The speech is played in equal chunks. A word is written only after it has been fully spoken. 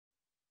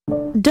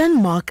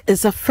Denmark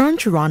is a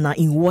front-runner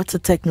in water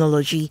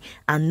technology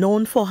and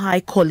known for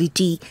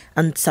high-quality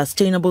and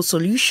sustainable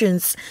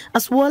solutions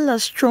as well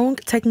as strong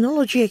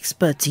technology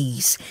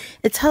expertise.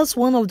 It has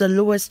one of the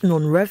lowest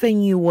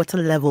non-revenue water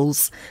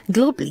levels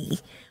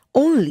globally.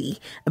 Only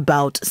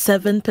about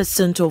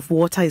 7% of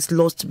water is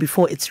lost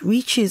before it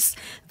reaches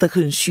the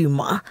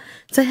consumer.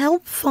 To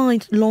help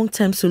find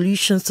long-term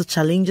solutions to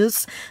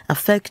challenges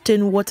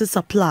affecting water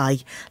supply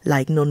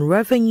like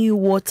non-revenue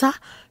water,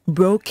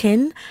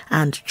 broken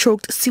and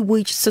choked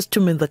sewage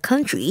system in the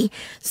country,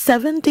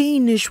 7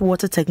 Danish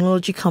water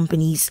technology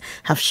companies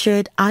have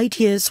shared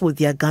ideas with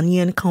their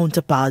Ghanaian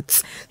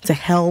counterparts to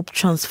help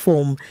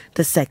transform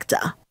the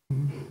sector.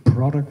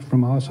 Product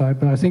from our side,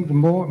 but I think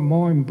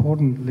more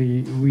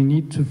importantly, we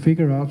need to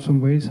figure out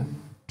some ways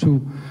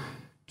to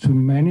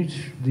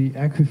manage the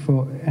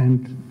aquifer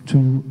and to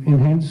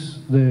enhance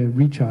the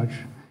recharge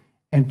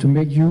and to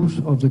make use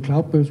of the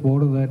cloudburst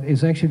water that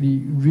is actually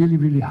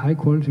really high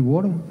quality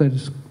water that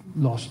is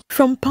lost.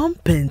 From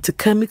pumping to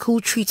chemical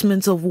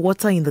treatment of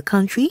water in the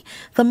country,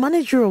 the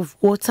manager of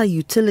water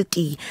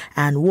utility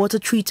and water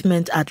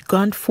treatment at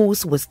Grand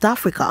Force, West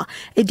Africa,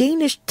 a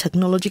Danish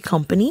technology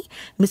company,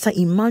 Mr.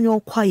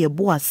 Emmanuel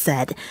Kwayeboa,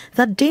 said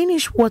that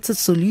Danish water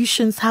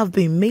solutions have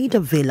been made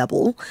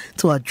available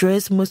to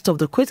address most of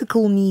the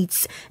critical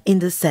needs in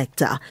the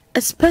sector,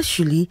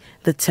 especially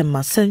the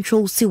Tema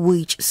Central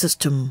sewage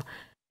system.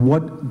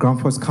 What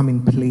Grand Force come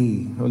in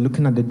play,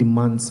 looking at the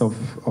demands of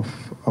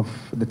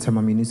the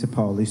Tema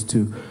Municipal, is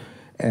to,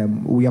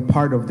 we are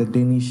part of the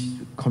Danish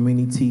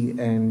community,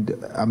 and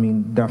I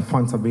mean, there are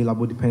funds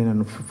available depending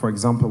on, for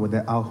example, with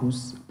the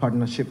Aarhus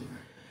partnership.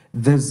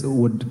 This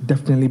would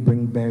definitely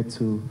bring bear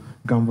to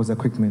Grand Force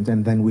equipment,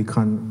 and then we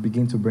can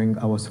begin to bring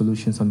our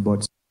solutions on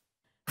board.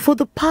 For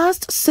the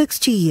past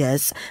 60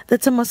 years, the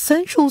Tema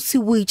Central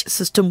sewage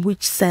system,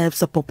 which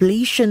serves a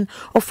population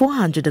of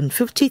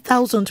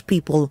 450,000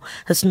 people,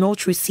 has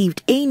not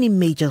received any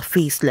major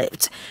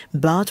facelift.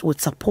 But with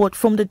support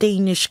from the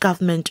Danish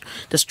government,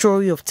 the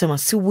story of Tema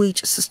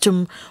sewage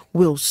system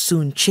will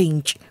soon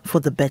change for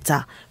the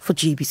better. For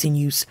GBC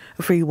News,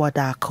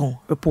 Freewadako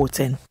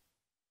reporting.